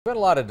There's been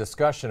a lot of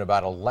discussion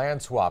about a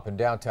land swap in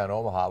downtown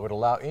Omaha. It would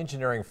allow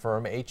engineering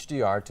firm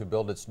HDR to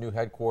build its new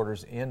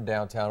headquarters in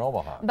downtown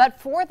Omaha. But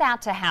for that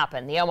to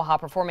happen, the Omaha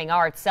Performing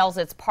Arts sells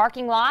its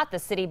parking lot. The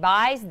city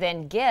buys,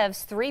 then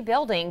gives 3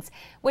 buildings,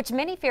 which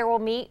many fear will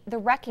meet the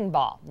wrecking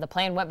ball. The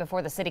plan went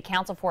before the city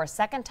council for a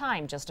second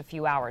time just a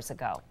few hours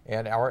ago.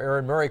 And our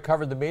Erin Murray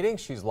covered the meeting.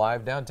 She's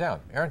live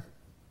downtown. Erin.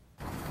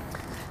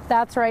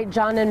 That's right,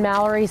 John and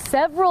Mallory.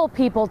 Several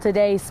people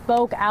today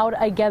spoke out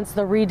against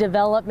the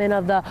redevelopment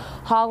of the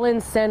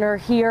Holland Center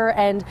here.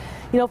 And,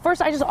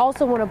 first, I just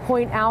also want to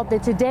point out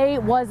that today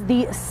was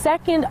the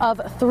second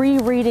of 3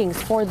 readings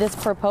for this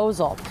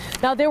proposal.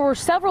 Now, there were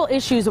several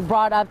issues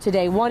brought up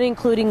today, one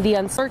including the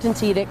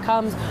uncertainty that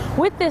comes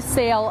with this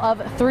sale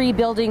of 3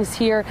 buildings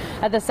here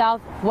at the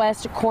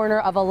southwest corner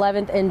of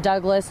 11th and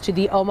Douglas to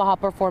the Omaha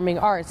Performing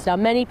Arts. Now,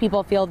 many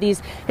people feel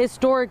these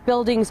historic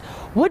buildings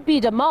would be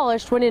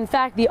demolished when, in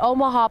fact, the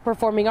Omaha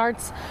Performing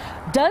Arts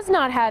does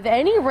not have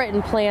any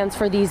written plans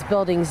for these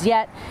buildings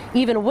yet.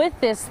 Even with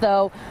this,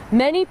 though,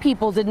 many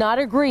people did not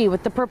agree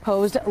with the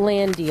proposed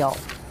land deal.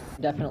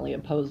 Definitely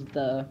opposed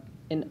the,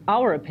 in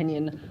our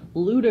opinion,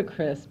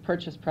 ludicrous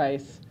purchase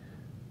price.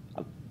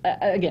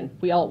 Again,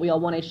 we all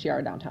want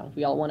HDR downtown.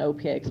 We all want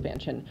OPA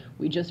expansion.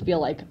 We just feel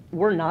like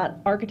we're not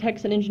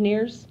architects and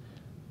engineers.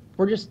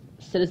 We're just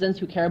citizens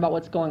who care about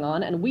what's going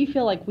on, and we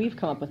feel like we've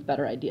come up with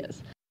better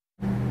ideas.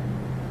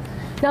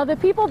 Now, the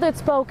people that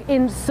spoke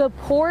in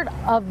support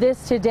of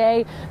this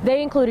today,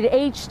 they included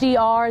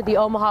HDR, the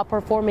Omaha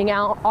Performing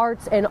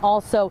Arts, and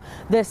also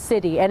the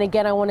city. And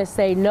again, I want to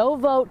say no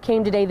vote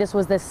came today. This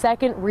was the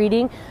second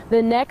reading.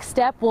 The next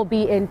step will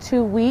be in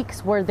 2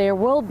 weeks, where there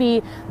will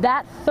be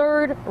that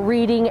 3rd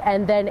reading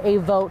and then a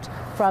vote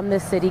from the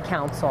city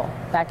council.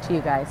 Back to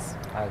you guys.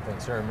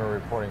 Thanks, Erin Murray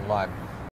reporting live.